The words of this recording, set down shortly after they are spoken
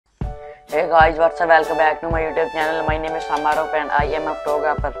Hey guys, what's up? Welcome back to my YouTube channel. My name is Usama and I am a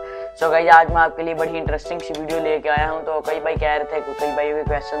photographer. So guys, आज मैं आपके लिए बड़ी interesting सी video लेके आया हूँ। तो कई भाई कह रहे थे, कई भाई के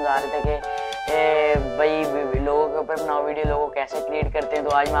क्वेश्चन आ रहे थे कि भाई लोगों के ऊपर बनाओ वीडियो, लोगो कैसे क्रिएट करते हैं।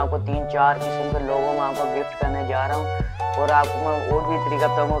 तो आज मैं आपको 3-4 किस्म के लोगों में आपको गिफ्ट करने जा रहा हूँ और आपको मैं और भी तरीका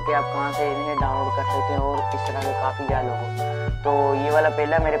बताऊँगा कि आप कहाँ से इन्हें डाउनलोड कर सकते हैं और किस तरह के काफ़ी ज़्यादा लोगो। तो ये वाला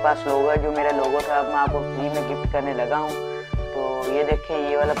पहला मेरे पास लोगो है, जो मेरा लोगो था, अब मैं आपको फ्री में गिफ्ट करने लगा हूँ। तो ये देखिए,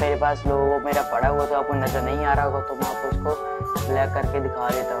 ये वाला मेरे पास लोगो मेरा पड़ा हुआ, तो आपको नज़र नहीं आ रहा होगा, तो मैं आपको इसको ब्लैक करके दिखा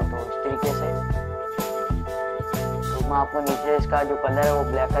देता हूँ। तो इस तरीके से तो मैं आपको नीचे इसका जो कलर है वो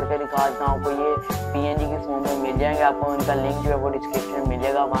ब्लैक करके दिखा देता हूँ। आपको ये PNG की फॉर्म में मिल जाएंगे, आपको इनका लिंक जो है वो डिस्क्रिप्शन में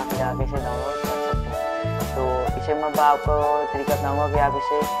मिलेगा, वहाँ से जाके इसे डाउनलोड कर सकते हैं। तो इसे मैं आपको तरीका बताऊँगा कि आप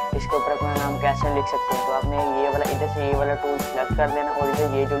इसके ऊपर अपना नाम कैसे लिख सकते हैं। तो आपने ये वाला इधर से ये वाला टूल सेलेक्ट कर देना और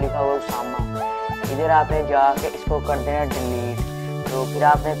इधर ये जो लिखा हुआ है उसामा, इधर आपने जाके इसको कर देना डिलीट। तो फिर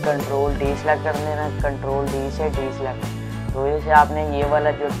आपने कंट्रोल D सेलेक्ट कर देना, कंट्रोल D से D सेलेक्ट। तो इधर से आपने ये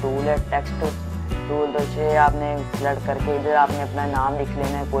वाला जो टूल है टेक्स्ट टूल, तो इसे आपने सेलेक्ट करके इधर आपने अपना नाम लिख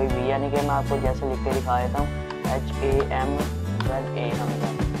लेना है कोई भी, यानी कि मैं आपको जैसे लिख के दिखा देता हूँ HAMZA हमजा।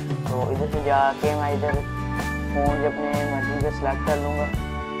 तो इधर से जाके मैं इधर फ़ोन अपने मर्जी से सिलेक्ट कर लूँगा।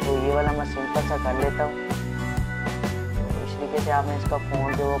 तो ये वाला मैं सिंपल सा कर लेता हूँ। तो इस तरीके से आपने इसका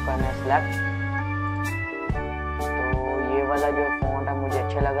फ़ोन जो वो करना है सिलेक्ट। ये वाला जो फ़ॉन्ट है मुझे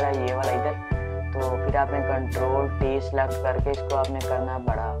अच्छा लग रहा है, ये वाला इधर। तो फिर आपने कंट्रोल T सेलेक्ट करके इसको आपने करना है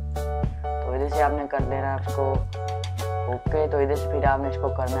बड़ा। तो इधर से आपने कर देना है इसको ओके। तो इधर से फिर आपने इसको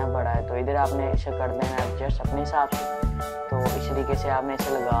करना है बड़ा है, तो इधर आपने इसे कर देना है एडजस्ट अपने हिसाब से। तो इस तरीके से आपने इसे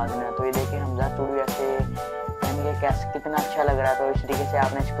लगा देना है। तो ये देखिए हमजा स्टूडियो ऐसे यानी कि कैसे कितना अच्छा लग रहा है। तो इस तरीके से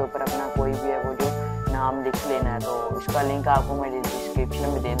आपने इसके ऊपर अपना कोई भी है वो जो नाम लिख लेना है। तो इसका लिंक आपको मैं डिस्क्रिप्शन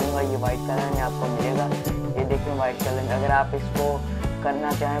में दे दूँगा, ये वाइट कलर में आपको मिलेगा। ये देखिए वाइट कलर में, अगर आप इसको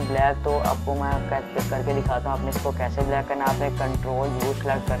करना चाहें ब्लैक तो आपको मैं करके दिखाता हूँ आपने इसको कैसे ब्लैक करना है। आपने कंट्रोल U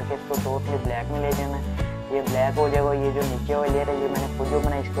सेलेक्ट करके इसको टोटली ब्लैक में ले जाना है, ये ब्लैक हो जाएगा। ये जो नीचे वाली लेयर है ये मैंने खुद जो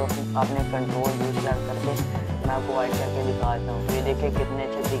बनाई, इसको आपने कंट्रोल U सेलेक्ट करके मैं आपको वाइट करके दिखा देता हूँ। तो ये देखिए कितने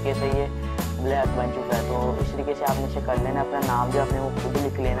अच्छे तरीके से ये ब्लैक बन चुका है। तो इस तरीके से आपने इसे कर लेना, अपना नाम जो आपने वो खुद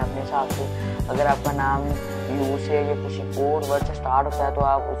लिख लेना अपने हिसाब से। अगर आपका नाम U से या किसी और वर्ड से स्टार्ट होता है तो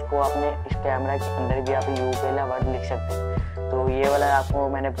आप उसको अपने इस कैमरा के अंदर भी आप U पहला वर्ड लिख सकते हैं। तो ये वाला आपको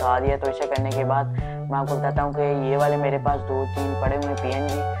मैंने बता दिया। तो इसे करने के बाद मैं आपको बताता हूँ कि ये वाले मेरे पास 2-3 पड़े हुए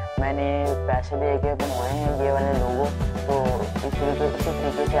PNG मैंने पैसे दे के बनवाए हैं, ये वाले लोगो। तो इसी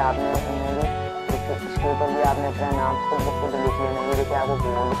तरीके से आपने इसके ऊपर भी आपने अपना नाम खुद लिख लेना। ये देखिए आपको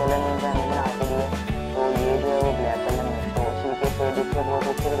गोल्ड कलर में मैंने बना के दिया, तो ये जो है वो ब्लैक कलर में। तो इसी तरीके से देखिए बहुत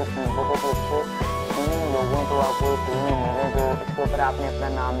अच्छे लोगों को आपको फ्री में मिले, जो इसके ऊपर आपने अपना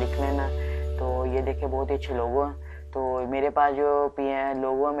नाम लिख लेना। तो ये देखिए बहुत ही अच्छे लोगो हैं। तो मेरे पास जो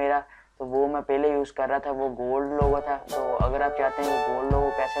लोगो है मेरा, तो वो मैं पहले यूज़ कर रहा था, वो गोल्ड लोगो था। तो अगर आप चाहते हैं वो गोल्ड लोगो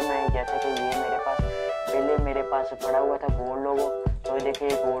कैसे बनाए, जैसे कि ये मेरे पास पड़ा हुआ था गोल्ड लोगो। तो ये देखिए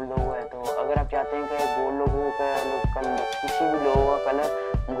गोल्ड लोगो है। तो अगर आप चाहते हैं कि गोल्ड लोगो का किसी भी लोगो का कलर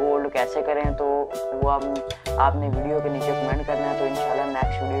गोल्ड कैसे करें, तो वो आपने वीडियो के नीचे कमेंट करना है। तो इंशाल्लाह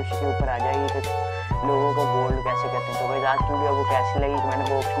नेक्स्ट वीडियो इसके ऊपर आ जाएगी कि लोगों को गोल्ड कैसे करते हैं। तो भाई आज की वीडियो आपको कैसी लगी कमेंट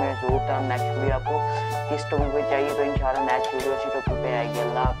बॉक्स में जरूर था। नेक्स्ट वीडियो आपको किस टॉपिक पे चाहिए, तो इंशाल्लाह नेक्स्ट वीडियो इसी टॉपिक पे आएगी।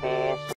 अल्लाह हाफिज़।